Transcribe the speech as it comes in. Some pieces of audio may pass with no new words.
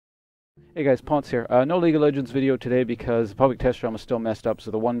Hey guys, Pawnce here. No League of Legends video today because the public test realm is still messed up, so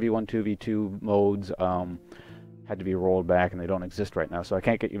the 1v1, 2v2 modes had to be rolled back and they don't exist right now, so I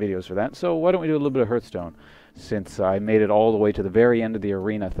can't get you videos for that. So why don't we do a little bit of Hearthstone, since I made it all the way to the very end of the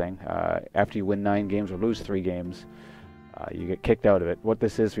arena thing. After you win 9 games or lose 3 games, you get kicked out of it. What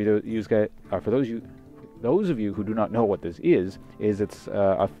this is, for those of you who do not know what this is it's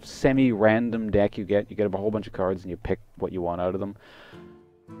a semi-random deck you get. You get a whole bunch of cards and you pick what you want out of them.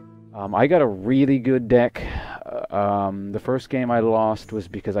 I got a really good deck. The first game I lost was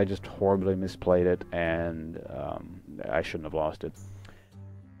because I just horribly misplayed it, and I shouldn't have lost it.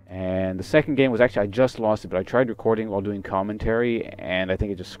 And the second game was actually, I just lost it, but I tried recording while doing commentary, and I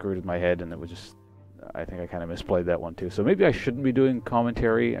think it just screwed with my head, and it was just, I think I kind of misplayed that one too. So maybe I shouldn't be doing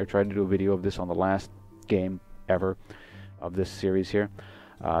commentary. I tried to do a video of this on the last game ever of this series here,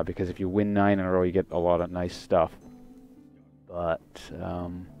 because if you win 9 in a row, you get a lot of nice stuff. But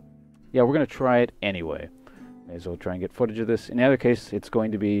yeah, we're going to try it anyway. May as well try and get footage of this. In the other case, it's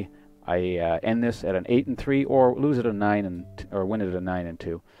going to be I end this at an 8-3 or lose it at a 9 or win it at a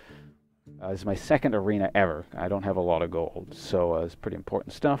 9-2. This is my second arena ever. I don't have a lot of gold, so it's pretty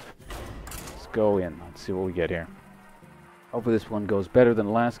important stuff. Let's go in. Let's see what we get here. Hopefully this one goes better than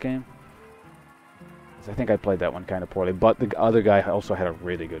the last game. I think I played that one kind of poorly, but the other guy also had a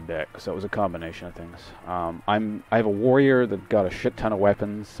really good deck, so it was a combination of things. I have a warrior that got a shit ton of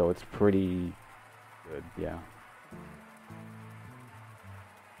weapons, so it's pretty good, yeah.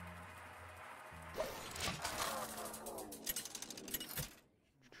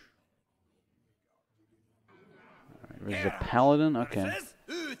 Alright, there's a paladin, okay.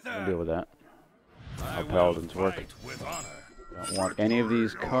 I'll deal with that. How paladins work. Don't want any of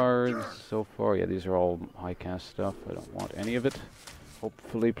these cards so far. Yeah, these are all high cast stuff. I don't want any of it.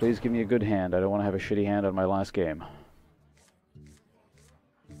 Hopefully, please give me a good hand. I don't want to have a shitty hand on my last game.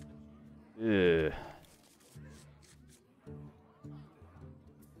 Ugh.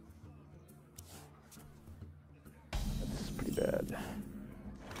 That's pretty bad.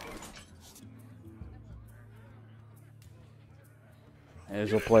 May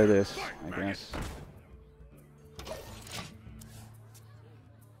as well play this, I guess.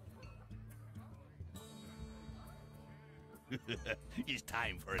 It's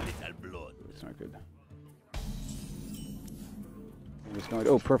time for a little blood. It's not good.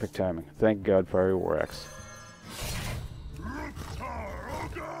 Oh, perfect timing. Thank God for our War Axe.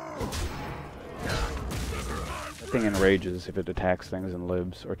 That thing enrages if it attacks things and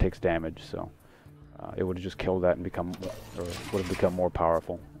lives or takes damage, so it would have just killed that and would have become more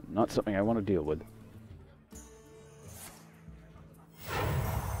powerful. Not something I want to deal with.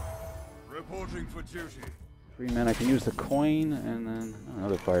 Reporting for duty. 3 men, I can use the coin, and then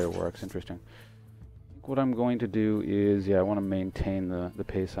another fireworks. Interesting. What I'm going to do is, yeah, I want to maintain the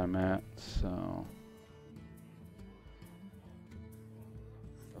pace I'm at, so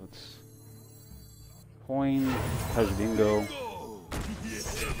let's coin, Tajingo.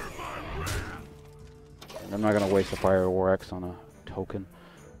 And I'm not going to waste a fireworks on a token.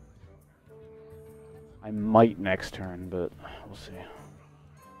 I might next turn, but we'll see.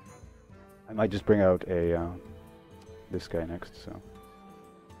 I might just bring out a this guy next, so.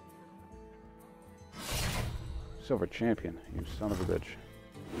 Silver champion, you son of a bitch.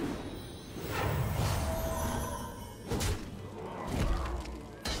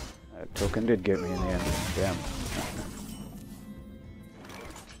 That token did get me in the end. Damn.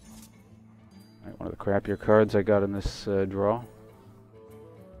 Alright, one of the crappier cards I got in this draw.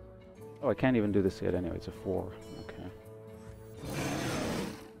 Oh, I can't even do this yet anyway, it's a 4. Okay.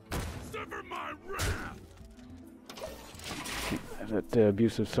 That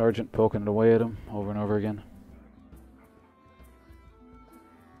abusive sergeant poking it away at him over and over again.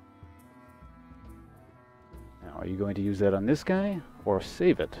 Now, are you going to use that on this guy or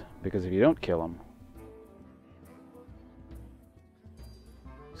save it? Because if you don't kill him,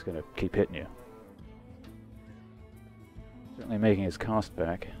 he's going to keep hitting you. Certainly making his cost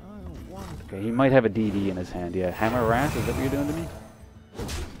back. Okay, he might have a DD in his hand. Yeah, Hammer Wrath, is that what you're doing to me?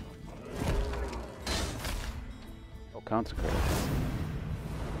 Oh, Consecrate.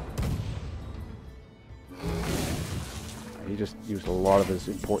 He just used a lot of his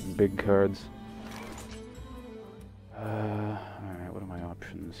important big cards. Alright, what are my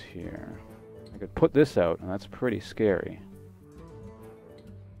options here? I could put this out, and that's pretty scary.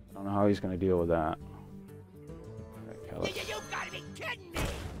 I don't know how he's going to deal with that. Okay, you gotta be kidding me!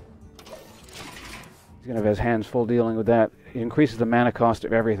 He's going to have his hands full dealing with that. It increases the mana cost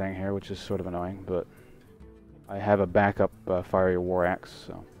of everything here, which is sort of annoying, but I have a backup Fiery War Axe,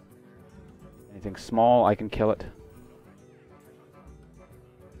 so anything small, I can kill it.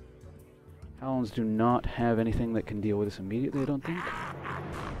 Talons do not have anything that can deal with this immediately, I don't think.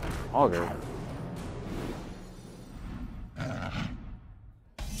 Augur.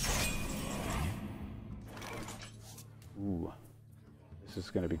 Ooh. This is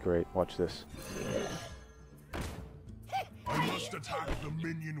going to be great. Watch this. I must attack the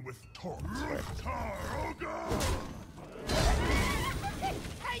minion with taunt.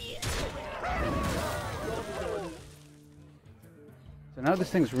 So now this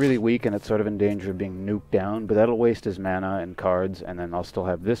thing's really weak and it's sort of in danger of being nuked down, but that'll waste his mana and cards, and then I'll still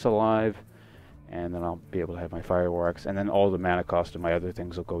have this alive, and then I'll be able to have my Fire War Axe, and then all the mana cost of my other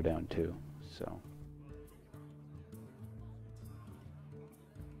things will go down too. So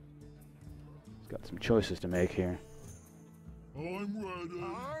he's got some choices to make here. I'm ready.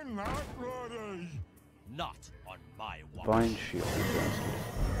 I'm not ready. Not on my watch. Divine Shield.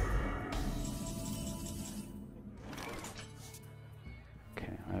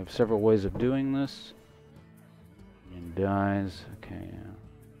 Okay, I have several ways of doing this. And dies. Okay, yeah.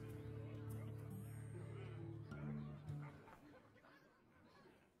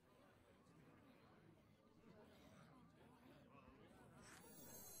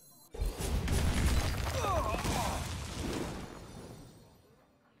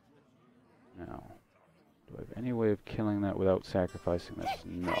 Now, do I have any way of killing that without sacrificing this?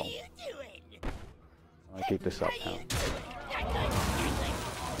 No. I'll keep this up now.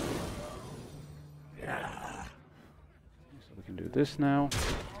 So we can do this now.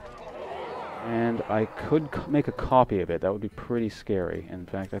 And I could make a copy of it. That would be pretty scary. In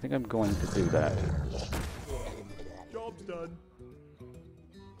fact, I think I'm going to do that. Job's done.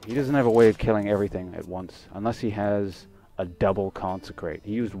 He doesn't have a way of killing everything at once, unless he has a double consecrate.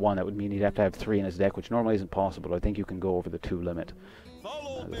 He used one, that would mean he'd have to have 3 in his deck, which normally isn't possible. I think you can go over the 2 limit.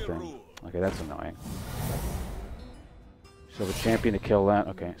 Okay, that's annoying. So the champion to kill that.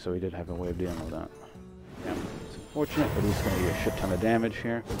 Okay, so he did have a way of dealing with that. Yeah, it's unfortunate, but he's going to do a shit ton of damage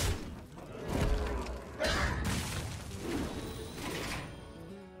here.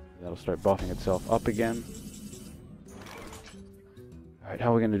 That'll start buffing itself up again. Alright,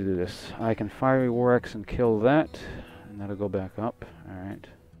 how are we going to do this? I can Fiery War Axe and kill that, and that'll go back up. Alright.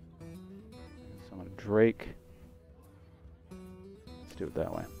 Summon a Drake. Let's do it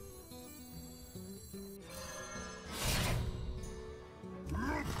that way.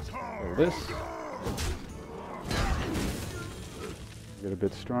 Kill this. Get a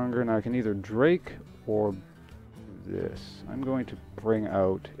bit stronger. Now I can either Drake or this. I'm going to bring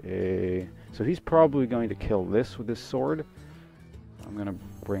out a... So he's probably going to kill this with his sword. I'm going to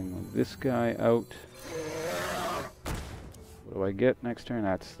bring this guy out. What do I get next turn?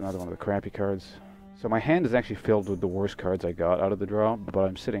 That's another one of the crappy cards. So my hand is actually filled with the worst cards I got out of the draw, but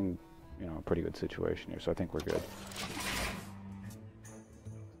I'm sitting, you know, in a pretty good situation here, so I think we're good.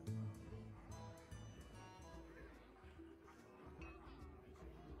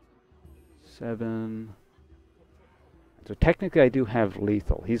 Seven. So technically I do have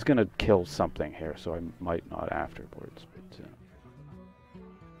lethal. He's going to kill something here, so I might not afterwards. But,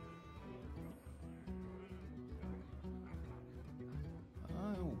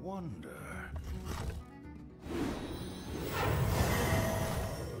 I wonder.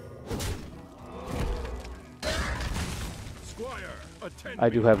 Squire, I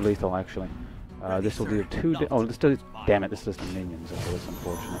do have lethal, actually. This will do 2... Oh, this does... Damn it, this does the minions. Okay, that's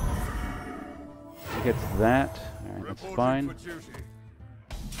unfortunate. He gets that. Alright, that's fine.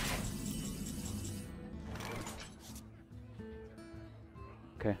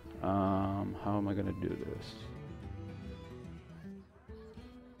 Okay, how am I going to do this?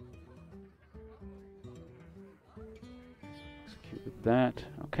 Execute that.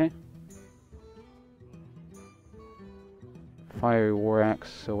 Okay. Fiery War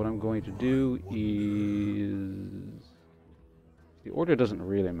Axe. So what I'm going to do is... The order doesn't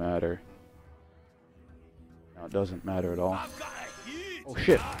really matter. No, it doesn't matter at all. Oh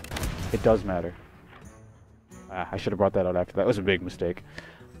shit! It does matter. Ah, I should have brought that out after. That was a big mistake.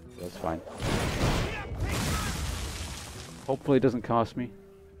 That's fine. Hopefully it doesn't cost me.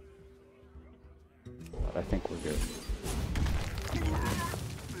 But I think we're good.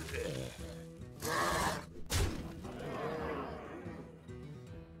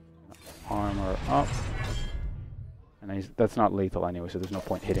 Armor up. And that's not lethal anyway, so there's no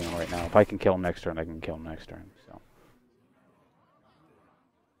point hitting him right now. If I can kill him next turn, I can kill him next turn. So,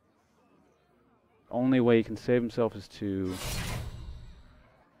 only way he can save himself is to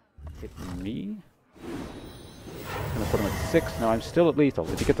hit me. I'm gonna put him at 6. No, I'm still at lethal.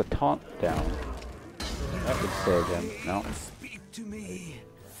 If he gets a taunt down, that would save him. No.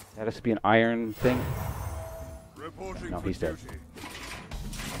 That has to be an iron thing. No, he's dead.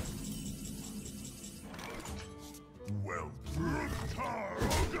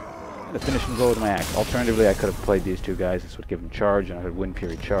 The finishing blow with my axe. Alternatively, I could have played these two guys. This would give them charge, and I could win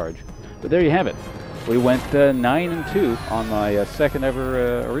period charge. But there you have it. We went 9-2 on my second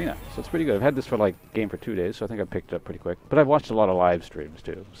ever arena, so it's pretty good. I've had this for like game for 2 days, so I think I picked it up pretty quick. But I've watched a lot of live streams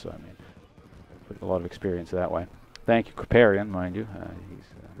too, so I mean, a lot of experience that way. Thank you, Kripp, mind you. He's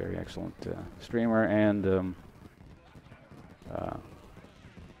a very excellent streamer and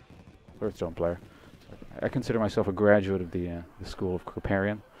Hearthstone player. I consider myself a graduate of the school of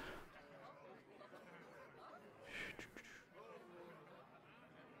Kripp.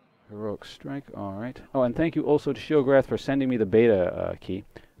 Heroic Strike, alright. Oh, and thank you also to Shiograth for sending me the beta key.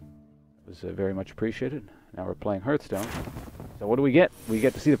 It was very much appreciated. Now we're playing Hearthstone. So what do we get? We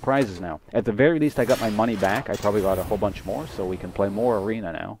get to see the prizes now. At the very least, I got my money back. I probably got a whole bunch more, so we can play more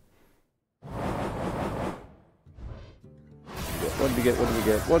arena now. What did we get? What did we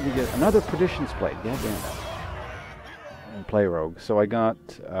get? What did we get? Another Perdition's Blade. Yeah, damn. And play Rogue. So I got,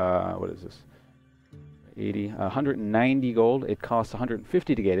 what is this? 190 gold. It costs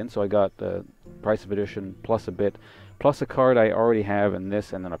 150 to get in, so I got the price of addition plus a bit, plus a card I already have in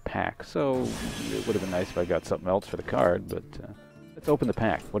this, and then a pack. So it would have been nice if I got something else for the card, but let's open the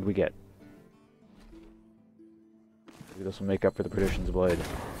pack. What do we get? Maybe this will make up for the Perdition's Blade. You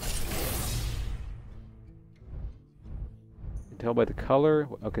can tell by the color.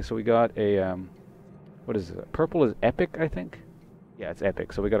 Okay, so we got a, what is it? Purple is epic, I think? Yeah, it's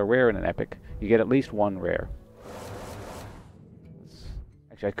epic. So we got a rare and an epic. You get at least one rare.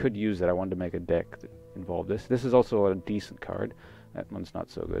 Actually, I could use that. I wanted to make a deck that involved this. This is also a decent card. That one's not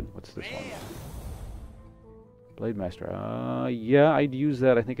so good. What's this one? Blade Master. Yeah, I'd use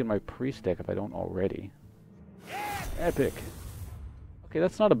that, I think, in my priest deck if I don't already. Epic. Okay,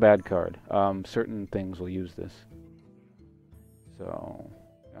 that's not a bad card. Certain things will use this. So,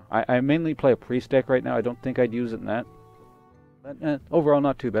 yeah. I mainly play a priest deck right now. I don't think I'd use it in that. But overall,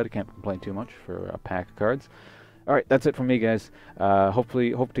 not too bad. I can't complain too much for a pack of cards. Alright, that's it from me, guys. Hope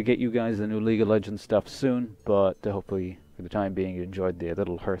to get you guys the new League of Legends stuff soon, but hopefully, for the time being, you enjoyed the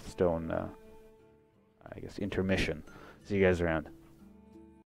little Hearthstone, I guess, intermission. See you guys around.